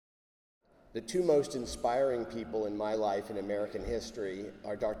The two most inspiring people in my life in American history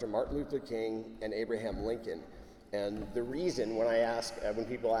are Dr. Martin Luther King and Abraham Lincoln. And the reason when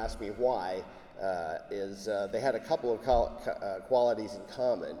people ask me why, is they had a couple of qualities in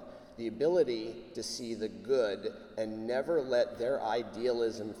common. The ability to see the good and never let their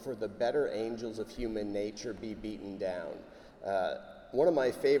idealism for the better angels of human nature be beaten down. One of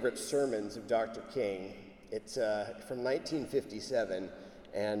my favorite sermons of Dr. King, it's from 1957,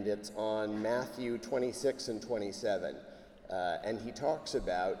 and it's on Matthew 26 and 27. And he talks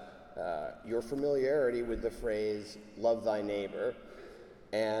about your familiarity with the phrase, love thy neighbor,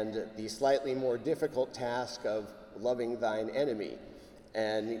 and the slightly more difficult task of loving thine enemy.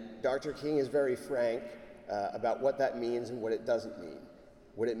 And Dr. King is very frank about what that means and what it doesn't mean.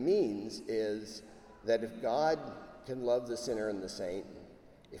 What it means is that if God can love the sinner and the saint,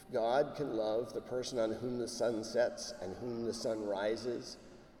 if God can love the person on whom the sun sets and whom the sun rises,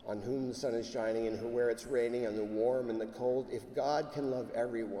 on whom the sun is shining and where it's raining, on the warm and the cold, if God can love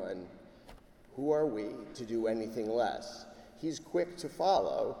everyone, who are we to do anything less? He's quick to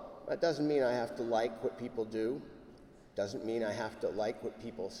follow. That doesn't mean I have to like what people do. Doesn't mean I have to like what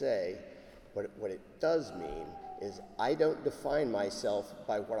people say. But what it does mean is I don't define myself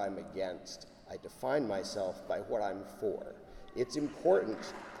by what I'm against. I define myself by what I'm for. It's important.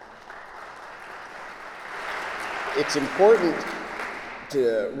 It's important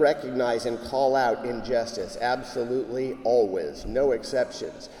to recognize and call out injustice, absolutely, always, no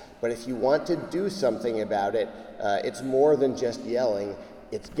exceptions. But if you want to do something about it, it's more than just yelling,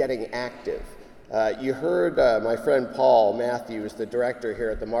 it's getting active. You heard my friend Paul Matthews, the director here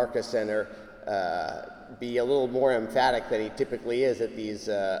at the Marcus Center, be a little more emphatic than he typically is at these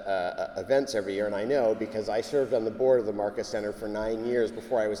events every year, and I know because I served on the board of the Marcus Center for 9 years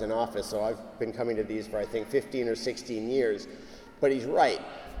before I was in office, so I've been coming to these for I think 15 or 16 years. But he's right.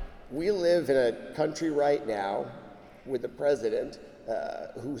 We live in a country right now with a president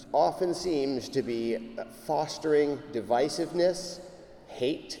who often seems to be fostering divisiveness,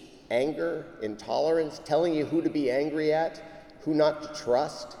 hate, anger, intolerance, telling you who to be angry at, who not to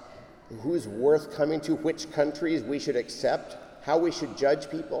trust, who's worth coming to, which countries we should accept, how we should judge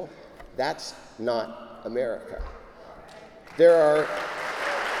people. That's not America. In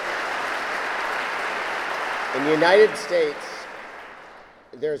the United States,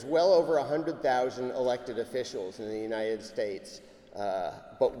 there's well over 100,000 elected officials in the United States,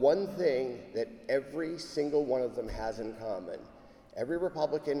 but one thing that every single one of them has in common, every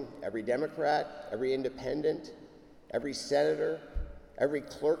Republican, every Democrat, every independent, every senator, every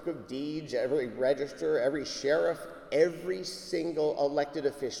clerk of deeds, every register, every sheriff, every single elected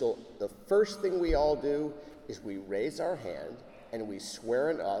official, the first thing we all do is we raise our hand and we swear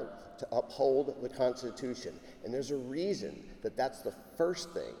an oath to uphold the Constitution. And there's a reason that that's the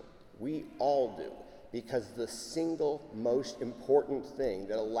first thing we all do, because the single most important thing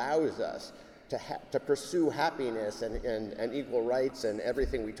that allows us to pursue happiness and equal rights and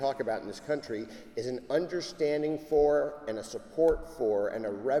everything we talk about in this country is an understanding for and a support for and a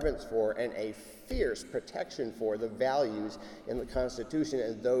reverence for and a fierce protection for the values in the Constitution,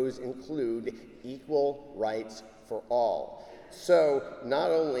 and those include equal rights for all. So not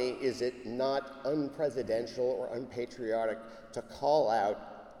only is it not unpresidential or unpatriotic to call out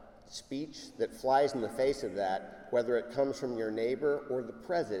speech that flies in the face of that, whether it comes from your neighbor or the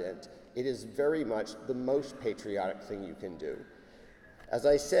president, it is very much the most patriotic thing you can do. As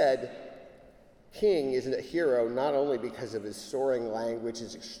I said, King is a hero not only because of his soaring language,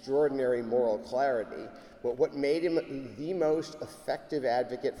 his extraordinary moral clarity, but what made him the most effective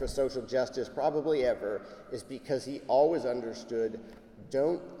advocate for social justice probably ever is because he always understood,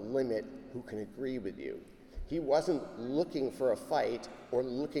 don't limit who can agree with you. He wasn't looking for a fight or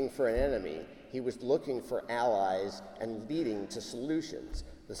looking for an enemy. He was looking for allies and leading to solutions.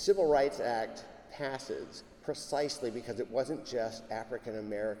 The Civil Rights Act passes precisely because it wasn't just African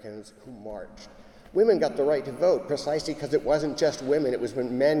Americans who marched. Women got the right to vote precisely because it wasn't just women, it was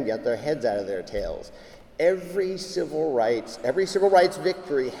when men got their heads out of their tails. Every civil rights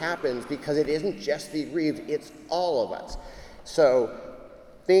victory happens because it isn't just the aggrieved, it's all of us. So,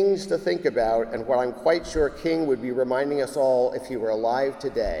 things to think about, and what I'm quite sure King would be reminding us all if he were alive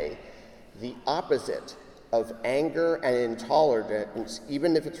today, the opposite of anger and intolerance,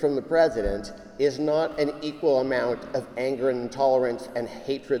 even if it's from the president, is not an equal amount of anger and intolerance and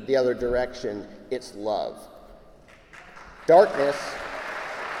hatred the other direction, it's love. Darkness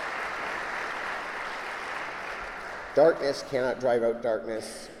cannot drive out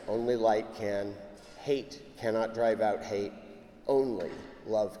darkness, only light can. Hate cannot drive out hate, only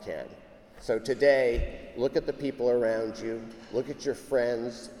love can. So today, look at the people around you, look at your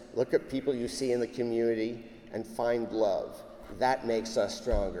friends, look at people you see in the community, and find love. That makes us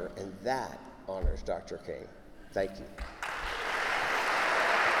stronger, and that honors Dr. King. Thank you.